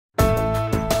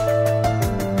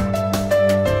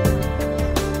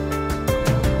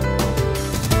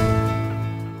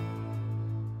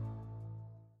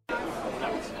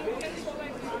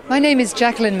My name is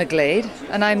Jacqueline McGlade,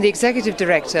 and I'm the Executive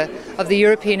Director of the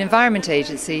European Environment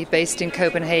Agency based in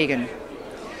Copenhagen.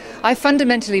 I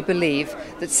fundamentally believe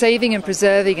that saving and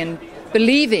preserving and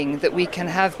believing that we can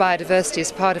have biodiversity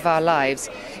as part of our lives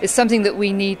is something that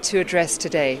we need to address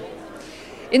today.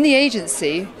 In the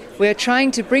agency, we're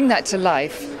trying to bring that to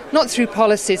life, not through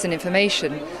policies and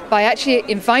information, by actually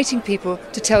inviting people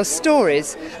to tell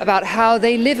stories about how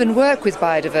they live and work with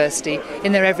biodiversity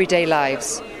in their everyday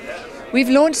lives. We've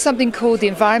launched something called the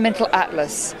Environmental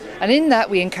Atlas, and in that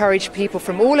we encourage people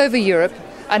from all over Europe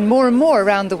and more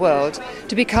around the world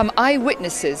to become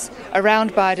eyewitnesses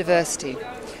around biodiversity.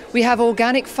 We have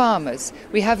organic farmers,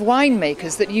 we have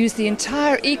winemakers that use the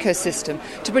entire ecosystem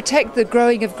to protect the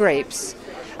growing of grapes.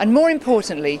 And more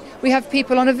importantly, we have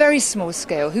people on a very small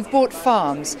scale who've bought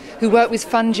farms, who work with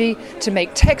fungi to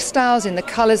make textiles in the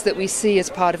colours that we see as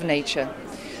part of nature.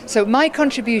 So my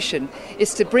contribution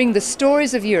is to bring the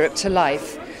stories of Europe to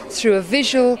life through a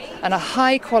visual and a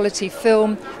high quality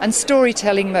film and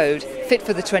storytelling mode fit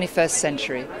for the 21st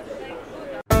century.